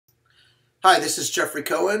Hi, this is Jeffrey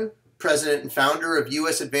Cohen, President and Founder of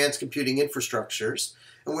US Advanced Computing Infrastructures,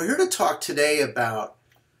 and we're here to talk today about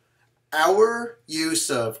our use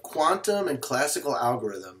of quantum and classical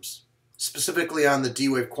algorithms, specifically on the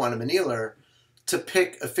D-Wave quantum annealer, to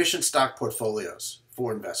pick efficient stock portfolios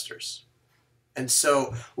for investors. And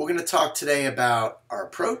so we're going to talk today about our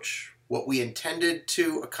approach, what we intended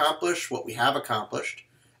to accomplish, what we have accomplished,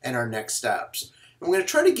 and our next steps. And we're going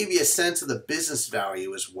to try to give you a sense of the business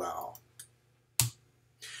value as well.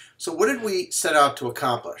 So what did we set out to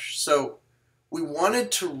accomplish? So we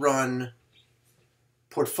wanted to run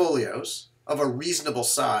portfolios of a reasonable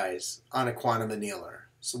size on a quantum annealer.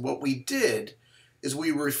 So what we did is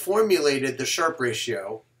we reformulated the Sharpe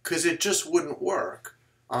ratio because it just wouldn't work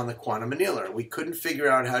on the quantum annealer. We couldn't figure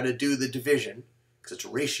out how to do the division, because it's a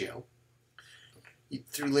ratio,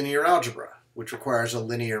 through linear algebra, which requires a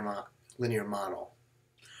linear model.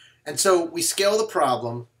 And so we scaled the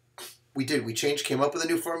problem. We came up with a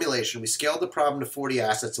new formulation. We scaled the problem to 40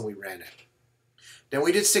 assets and we ran it. Then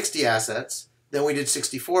we did 60 assets. Then we did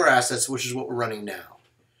 64 assets, which is what we're running now.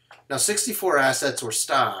 Now 64 assets or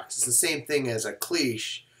stocks is the same thing as a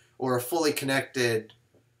cliche or a fully connected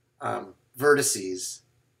vertices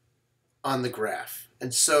on the graph.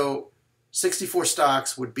 And so 64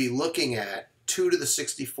 stocks would be looking at 2 to the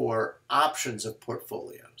 64 options of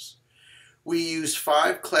portfolios. We use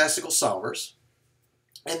 5 classical solvers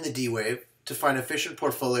and the D-Wave to find efficient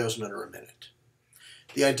portfolios in under a minute.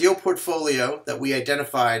 The ideal portfolio that we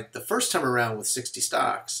identified the first time around with 60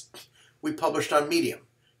 stocks, we published on Medium,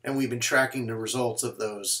 and we've been tracking the results of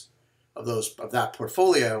that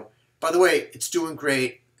portfolio. By the way, it's doing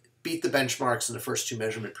great, beat the benchmarks in the first 2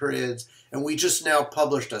 measurement periods, and we just now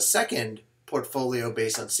published a second portfolio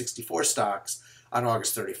based on 64 stocks on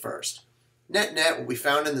August 31st. Net, what we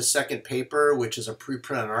found in the second paper, which is a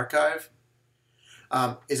preprint on arXiv,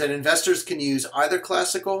 is that investors can use either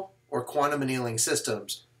classical or quantum annealing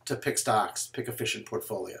systems to pick stocks, pick efficient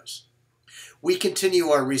portfolios. We continue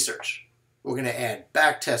our research. We're going to add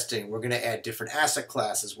backtesting. We're going to add different asset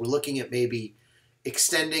classes. We're looking at maybe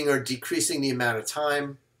extending or decreasing the amount of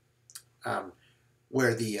time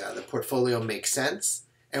where the portfolio makes sense.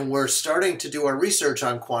 And we're starting to do our research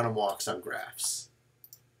on quantum walks on graphs.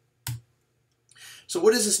 So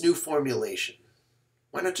what is this new formulation?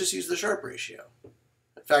 Why not just use the Sharpe ratio?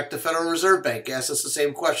 In fact, the Federal Reserve Bank asked us the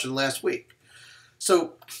same question last week.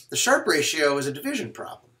 So the Sharpe ratio is a division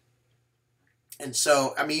problem. And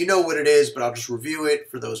so, I mean, you know what it is, but I'll just review it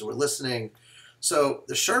for those who are listening. So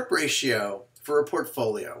the Sharpe ratio for a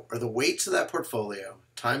portfolio, or the weights of that portfolio,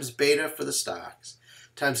 times beta for the stocks,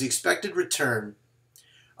 times the expected return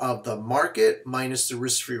of the market minus the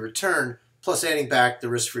risk-free return, plus adding back the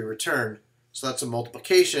risk-free return. So that's a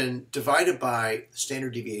multiplication divided by the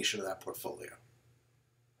standard deviation of that portfolio.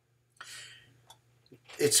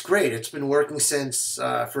 It's great. It's been working since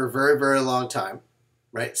for a very, very long time,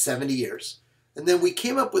 right? 70 years. And then we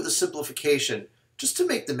came up with a simplification just to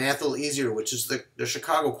make the math a little easier, which is the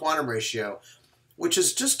Chicago quantum ratio, which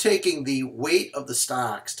is just taking the weight of the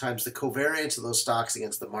stocks times the covariance of those stocks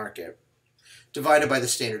against the market divided by the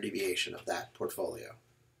standard deviation of that portfolio.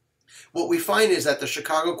 What we find is that the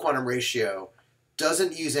Chicago quantum ratio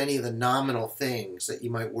doesn't use any of the nominal things that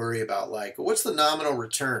you might worry about, like what's the nominal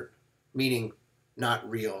return, meaning not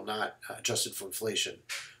real, not adjusted for inflation.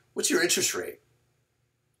 What's your interest rate?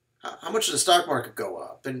 How much does the stock market go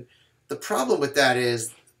up? And the problem with that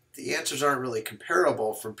is the answers aren't really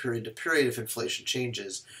comparable from period to period if inflation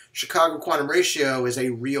changes. Chicago quantum ratio is a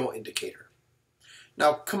real indicator.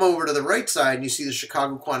 Now come over to the right side and you see the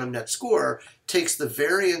Chicago quantum net score takes the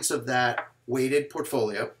variance of that weighted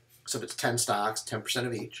portfolio, so if it's 10 stocks, 10%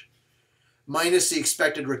 of each, minus the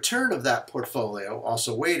expected return of that portfolio,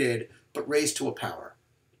 also weighted, but raised to a power.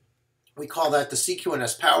 We call that the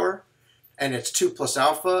CQNS power, and it's 2 plus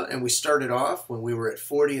alpha, and we started off when we were at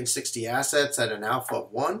 40 and 60 assets at an alpha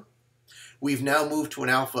of 1. We've now moved to an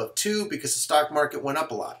alpha of 2 because the stock market went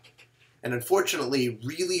up a lot. And unfortunately,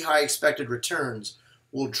 really high expected returns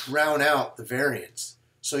will drown out the variance.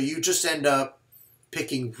 So you just end up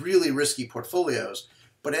picking really risky portfolios.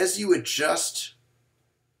 But as you adjust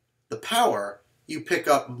the power, you pick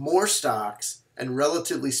up more stocks and,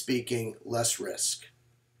 relatively speaking, less risk,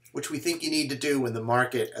 which we think you need to do when the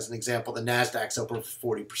market, as an example, the NASDAQ's up over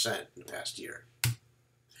 40% in the past year.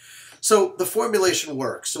 So the formulation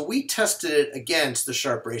works. So we tested it against the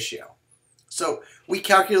Sharpe ratio. So we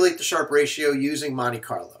calculate the Sharpe ratio using Monte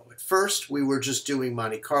Carlo. At first, we were just doing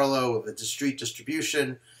Monte Carlo of a discrete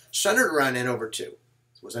distribution centered around n over 2. So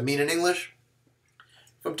what does that mean in English?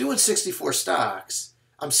 If I'm doing 64 stocks,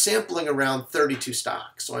 I'm sampling around 32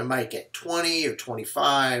 stocks. So I might get 20 or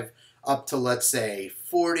 25. up to, let's say,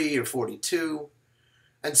 40 or 42.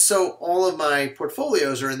 And so all of my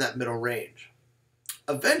portfolios are in that middle range.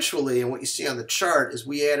 Eventually, and what you see on the chart is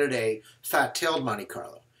we added a fat-tailed Monte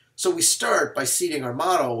Carlo. So we start by seeding our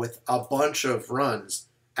model with a bunch of runs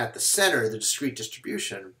at the center, the discrete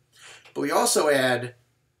distribution. But we also add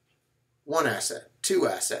 1 asset, 2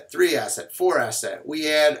 asset, 3 asset, 4 asset. We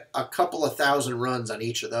add a couple of thousand runs on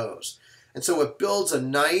each of those. And so it builds a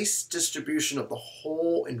nice distribution of the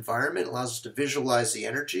whole environment, allows us to visualize the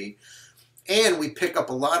energy, and we pick up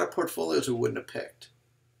a lot of portfolios we wouldn't have picked.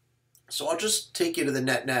 So I'll just take you to the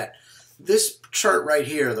net. This chart right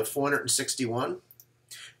here, the 461,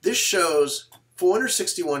 this shows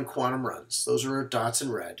 461 quantum runs. Those are dots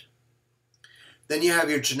in red. Then you have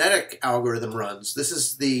your genetic algorithm runs. This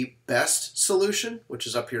is the best solution, which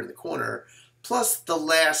is up here in the corner, plus the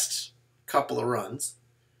last couple of runs.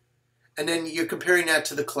 And then you're comparing that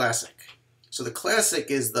to the classic. So the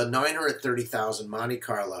classic is the 930,000 Monte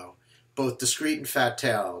Carlo, both discrete and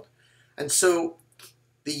fat-tailed. And so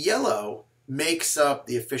the yellow makes up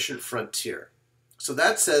the efficient frontier. So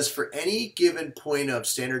that says for any given point of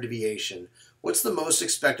standard deviation, what's the most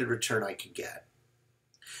expected return I can get?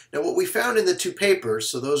 Now what we found in the 2 papers,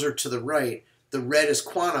 so those are to the right, the red is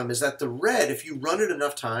quantum, is that the red, if you run it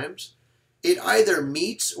enough times, it either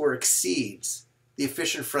meets or exceeds the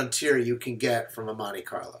efficient frontier you can get from a Monte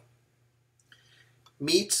Carlo.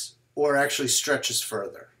 Meets or actually stretches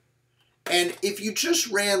further. And if you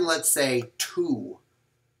just ran, let's say, 2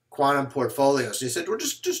 quantum portfolios, you said, well,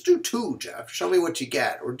 just do 2, Jeff, show me what you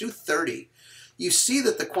get, or do 30. You see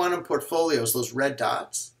that the quantum portfolios, those red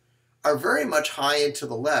dots, are very much high and to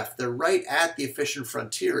the left. They're right at the efficient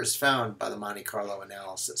frontier as found by the Monte Carlo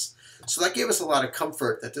analysis. So that gave us a lot of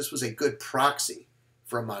comfort that this was a good proxy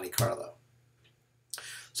for a Monte Carlo.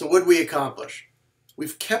 So what did we accomplish?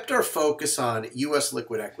 We've kept our focus on U.S.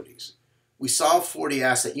 liquid equities. We solved 40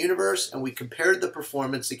 asset universe and we compared the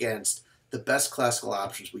performance against the best classical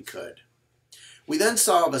options we could. We then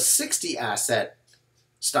solved a 60 asset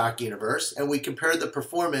stock universe and we compared the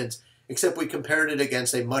performance, except we compared it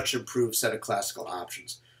against a much improved set of classical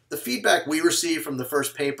options. The feedback we received from the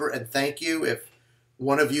first paper, and thank you if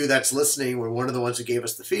one of you that's listening were one of the ones who gave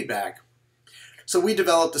us the feedback. So we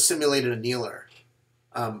developed a simulated annealer.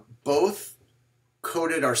 Both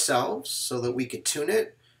coded ourselves so that we could tune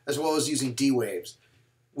it, as well as using D-waves.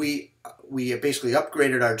 We basically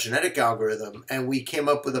upgraded our genetic algorithm and we came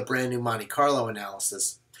up with a brand new Monte Carlo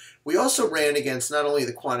analysis. We also ran against not only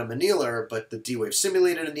the quantum annealer, but the D-wave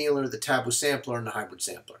simulated annealer, the taboo sampler, and the hybrid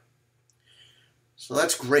sampler. So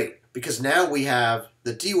that's great, because now we have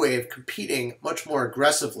the D-wave competing much more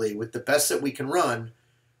aggressively with the best that we can run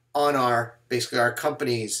on basically our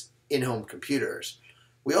company's in-home computers.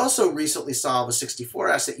 We also recently solved a 64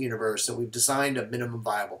 asset universe, and we've designed a minimum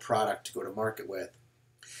viable product to go to market with.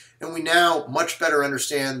 And we now much better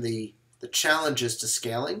understand the challenges to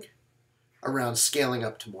scaling around scaling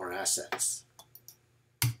up to more assets.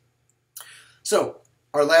 So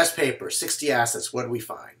our last paper, 60 assets, what did we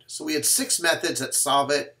find? So we had 6 methods that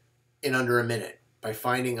solve it in under a minute by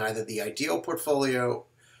finding either the ideal portfolio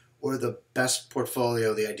or the best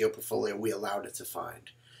portfolio, the ideal portfolio we allowed it to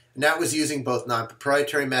find. And that was using both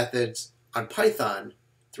non-proprietary methods on Python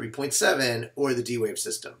 3.7 or the D-Wave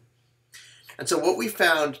system. And so what we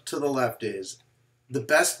found to the left is the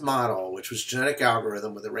best model, which was genetic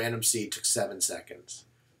algorithm with a random seed, took 7 seconds.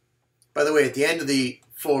 By the way, at the end of the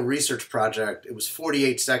full research project, it was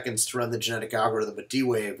 48 seconds to run the genetic algorithm with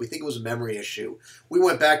D-Wave. We think it was a memory issue. We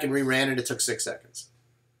went back and reran it. It took 6 seconds.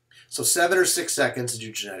 So 7 or 6 seconds to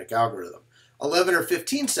do genetic algorithm. 11 or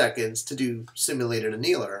 15 seconds to do simulated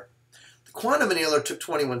annealer. The quantum annealer took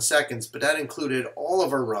 21 seconds, but that included all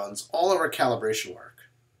of our runs, all of our calibration work.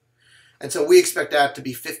 And so we expect that to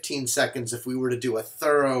be 15 seconds if we were to do a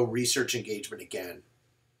thorough research engagement again.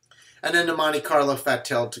 And then the Monte Carlo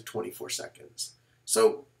fat-tailed took 24 seconds.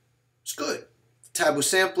 So it's good. The taboo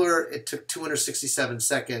sampler, it took 267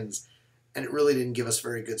 seconds, and it really didn't give us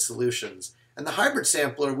very good solutions. And the hybrid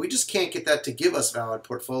sampler, we just can't get that to give us valid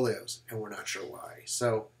portfolios, and we're not sure why.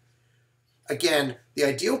 So again, the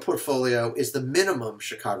ideal portfolio is the minimum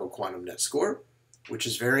Chicago quantum net score, which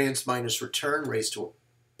is variance minus return raised to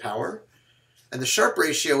a power. And the Sharpe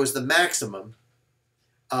ratio is the maximum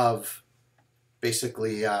of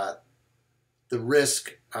basically the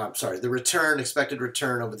return, expected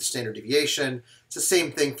return over the standard deviation. It's the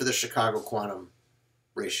same thing for the Chicago quantum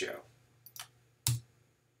ratio.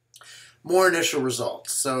 More initial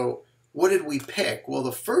results. So what did we pick? Well,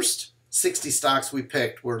 the first 60 stocks we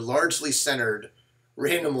picked were largely centered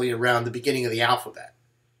randomly around the beginning of the alphabet.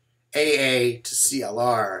 AA to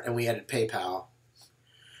CLR, and we added PayPal.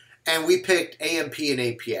 And we picked AMP and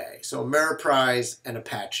APA, so Ameriprise and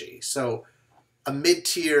Apache. So a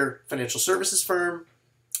mid-tier financial services firm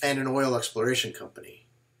and an oil exploration company.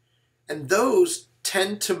 And those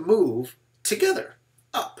tend to move together,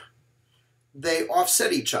 up. They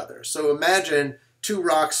offset each other. So imagine two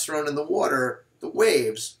rocks thrown in the water, the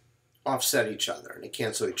waves offset each other and they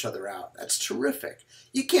cancel each other out. That's terrific.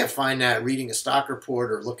 You can't find that reading a stock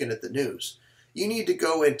report or looking at the news. You need to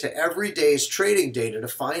go into every day's trading data to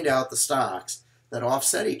find out the stocks that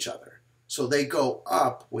offset each other. So they go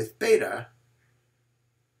up with beta,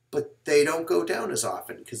 but they don't go down as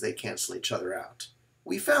often because they cancel each other out.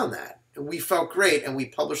 We found that, and we felt great, and we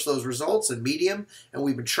published those results in Medium, and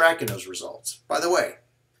we've been tracking those results. By the way,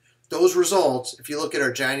 those results, if you look at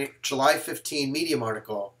our July 15 Medium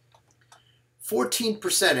article,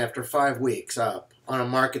 14% after 5 weeks up on a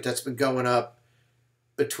market that's been going up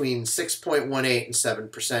between 6.18 and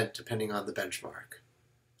 7% depending on the benchmark.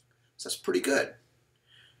 So that's pretty good.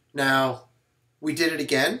 Now, we did it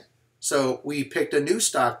again. So we picked a new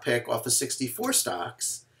stock pick off of 64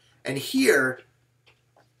 stocks. And here,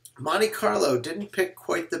 Monte Carlo didn't pick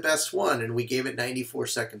quite the best one, and we gave it 94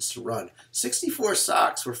 seconds to run. 64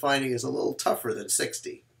 stocks we're finding is a little tougher than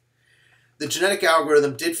 60. The genetic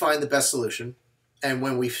algorithm did find the best solution, and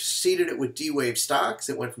when we seeded it with D-Wave stocks,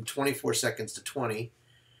 it went from 24 seconds to 20.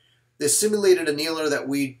 The simulated annealer that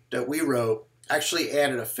we wrote actually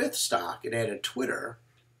added a fifth stock. It added Twitter.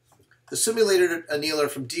 The simulated annealer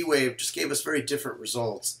from D-Wave just gave us very different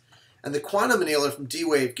results. And the quantum annealer from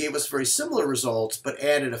D-Wave gave us very similar results, but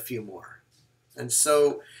added a few more. And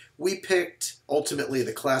so we picked, ultimately,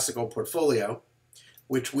 the classical portfolio,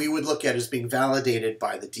 which we would look at as being validated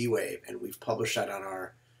by the D-Wave, and we've published that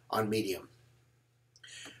on Medium.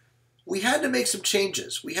 We had to make some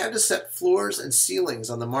changes. We had to set floors and ceilings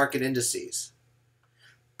on the market indices.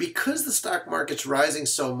 Because the stock market's rising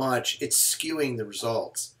so much, it's skewing the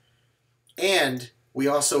results. And we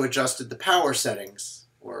also adjusted the power settings,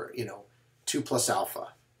 or 2 plus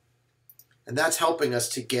alpha. And that's helping us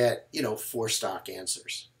to get 4 stock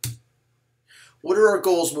answers. What are our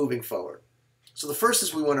goals moving forward? So the first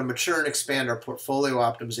is we want to mature and expand our portfolio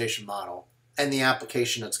optimization model and the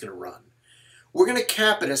application that's going to run. We're going to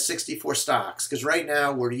cap it at 64 stocks because right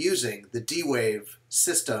now we're using the D-Wave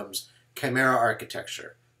Systems Chimera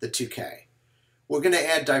architecture, the 2K. We're going to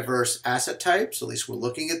add diverse asset types, at least we're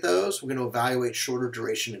looking at those. We're going to evaluate shorter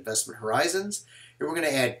duration investment horizons. And we're going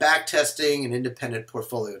to add back testing and independent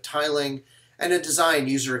portfolio tiling and a design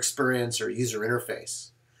user experience or user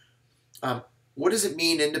interface. What does it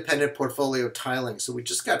mean, independent portfolio tiling? So we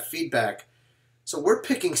just got feedback. So we're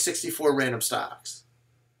picking 64 random stocks.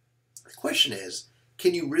 The question is,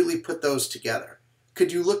 can you really put those together?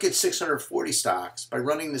 Could you look at 640 stocks by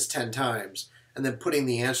running this 10 times and then putting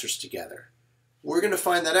the answers together? We're going to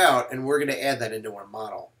find that out, and we're going to add that into our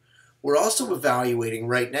model. We're also evaluating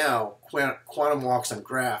right now quantum walks on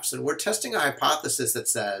graphs, and we're testing a hypothesis that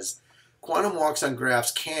says quantum walks on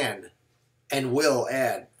graphs can and will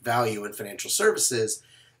add value in financial services,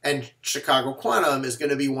 and Chicago Quantum is going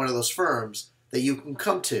to be one of those firms that you can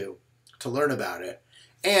come to learn about it.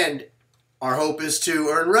 And our hope is to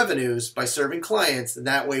earn revenues by serving clients, and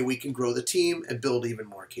that way we can grow the team and build even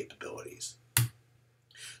more capabilities.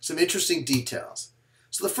 Some interesting details.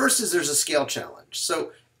 So the first is there's a scale challenge.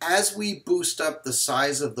 So as we boost up the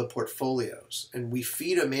size of the portfolios and we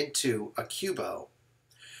feed them into a cubo,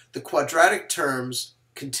 the quadratic terms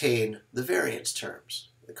contain the variance terms,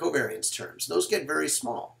 the covariance terms. Those get very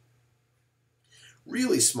small,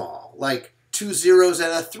 really small, like 2 zeros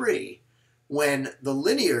and a 3, when the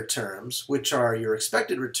linear terms, which are your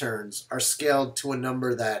expected returns, are scaled to a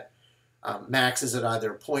number that maxes at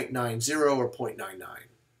either 0.90 or 0.99.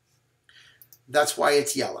 That's why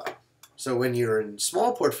it's yellow. So when you're in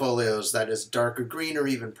small portfolios, that is darker green or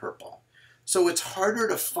even purple. So it's harder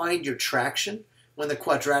to find your traction when the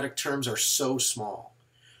quadratic terms are so small.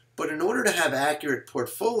 But in order to have accurate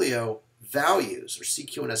portfolio values or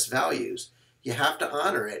CQNS values, you have to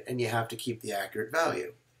honor it and you have to keep the accurate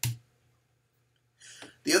value.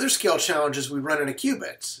 The other scale challenge is we run in a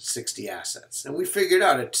qubits, 60 assets. And we figured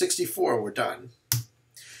out at 64 we're done.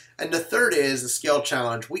 And the third is the scale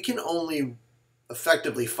challenge. We can only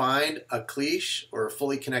effectively find a cliche or a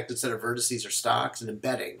fully connected set of vertices or stocks and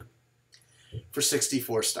embedding for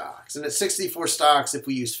 64 stocks. And at 64 stocks, if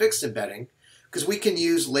we use fixed embedding, because we can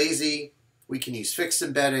use lazy, we can use fixed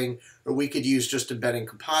embedding, or we could use just embedding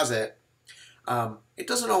composite, it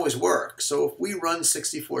doesn't always work. So if we run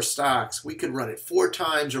 64 stocks, we could run it 4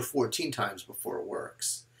 times or 14 times before it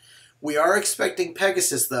works. We are expecting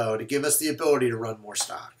Pegasus, though, to give us the ability to run more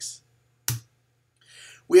stocks.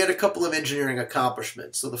 we had a couple of engineering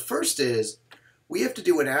accomplishments. So the first is we have to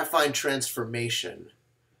do an affine transformation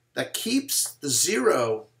that keeps the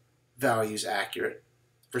zero values accurate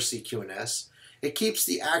for CQ and S. It keeps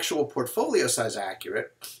the actual portfolio size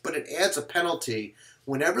accurate, but it adds a penalty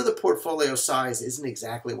whenever the portfolio size isn't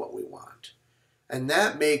exactly what we want. And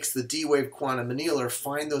that makes the D-Wave quantum annealer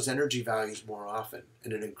find those energy values more often,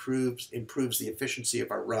 and it improves the efficiency of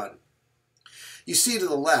our run. You see to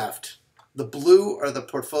the left, the blue are the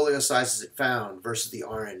portfolio sizes it found versus the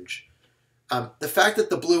orange. The fact that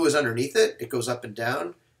the blue is underneath it, it goes up and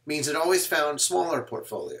down, means it always found smaller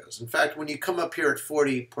portfolios. In fact, when you come up here at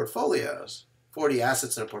 40 portfolios, 40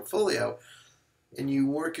 assets in a portfolio, and you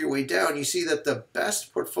work your way down, you see that the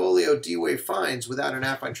best portfolio D-Wave finds without an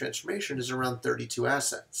affine transformation is around 32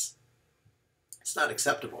 assets. It's not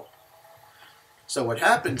acceptable. So what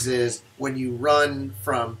happens is when you run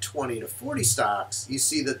from 20 to 40 stocks, you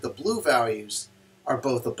see that the blue values are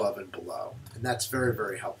both above and below, and that's very,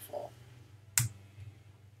 very helpful.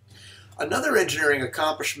 Another engineering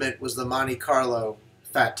accomplishment was the Monte Carlo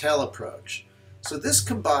fat tail approach. So this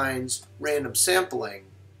combines random sampling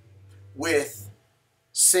with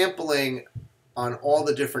sampling on all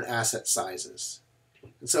the different asset sizes.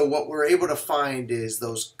 And so what we're able to find is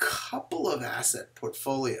those couple of asset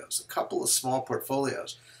portfolios, a couple of small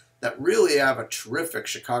portfolios that really have a terrific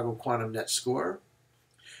Chicago quantum net score.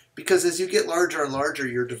 Because as you get larger and larger,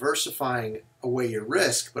 you're diversifying away your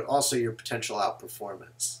risk, but also your potential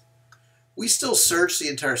outperformance. We still search the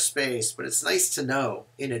entire space, but it's nice to know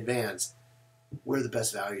in advance where the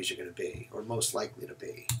best values are going to be, or most likely to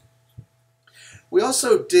be. We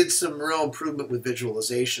also did some real improvement with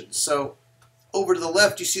visualization. So over to the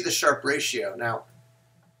left, you see the Sharpe ratio. Now,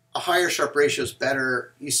 a higher Sharpe ratio is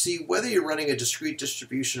better. You see whether you're running a discrete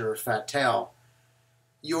distribution or a fat tail,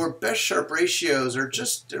 your best Sharpe ratios are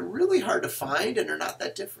they're really hard to find, and they're not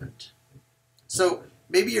that different. So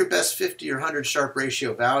maybe your best 50 or 100 Sharpe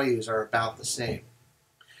ratio values are about the same.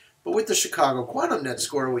 But with the Chicago quantum net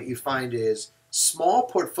score, what you find is small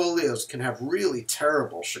portfolios can have really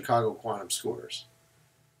terrible Chicago quantum scores.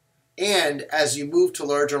 And as you move to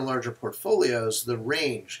larger and larger portfolios, the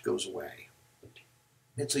range goes away.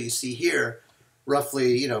 And so you see here,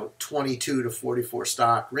 roughly 22 to 44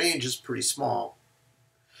 stock range is pretty small.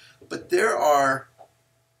 But there are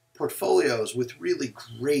portfolios with really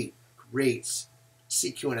great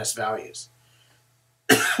CQ and S values.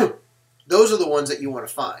 Those are the ones that you want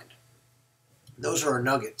to find. Those are our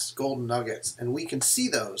nuggets, golden nuggets, and we can see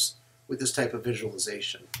those with this type of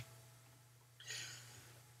visualization.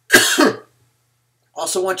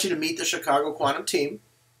 Also want you to meet the Chicago Quantum team.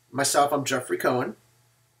 Myself, I'm Jeffrey Cohen.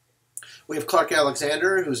 We have Clark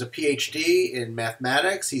Alexander, who's a PhD in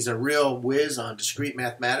mathematics. He's a real whiz on discrete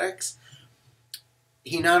mathematics.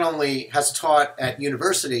 He not only has taught at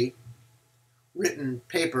university, written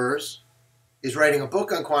papers, is writing a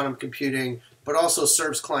book on quantum computing, but also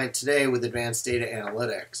serves clients today with advanced data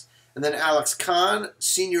analytics. And then Alex Kahn,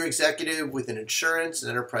 senior executive with an insurance and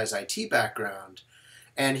enterprise IT background.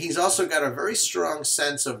 And he's also got a very strong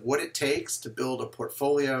sense of what it takes to build a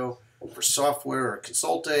portfolio for software or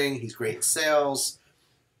consulting. He's great in sales.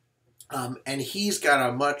 And he's got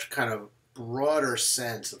a much kind of broader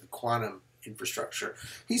sense of the quantum infrastructure.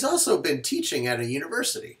 He's also been teaching at a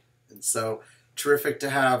university. And so terrific to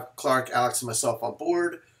have Clark, Alex, and myself on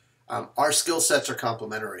board. Our skill sets are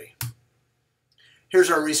complementary.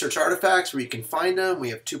 Here's our research artifacts where you can find them. We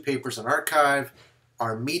have 2 papers on archive.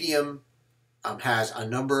 Our Medium has a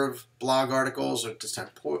number of blog articles, or just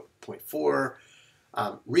 10.4.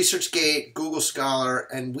 ResearchGate, Google Scholar,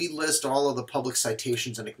 and we list all of the public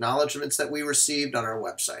citations and acknowledgments that we received on our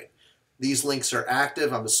website. These links are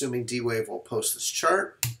active. I'm assuming D-Wave will post this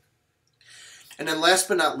chart. And then last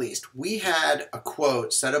but not least, we had a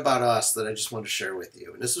quote said about us that I just want to share with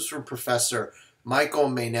you. And this is from Professor Michael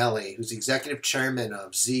Mainelli, who's executive chairman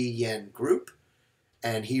of Z-Yen Group,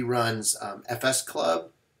 and he runs FS Club.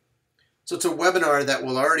 So it's a webinar that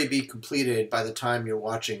will already be completed by the time you're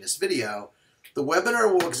watching this video. The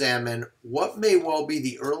webinar will examine what may well be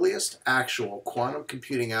the earliest actual quantum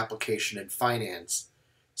computing application in finance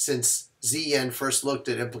since Z-Yen first looked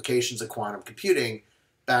at implications of quantum computing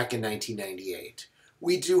back in 1998.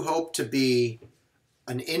 We do hope to be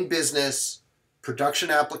an in-business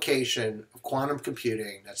production application of quantum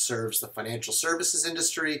computing that serves the financial services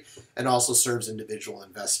industry and also serves individual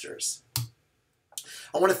investors.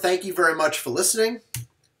 I want to thank you very much for listening.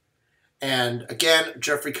 And again,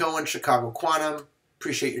 Jeffrey Cohen, Chicago Quantum.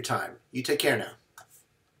 Appreciate your time. You take care now.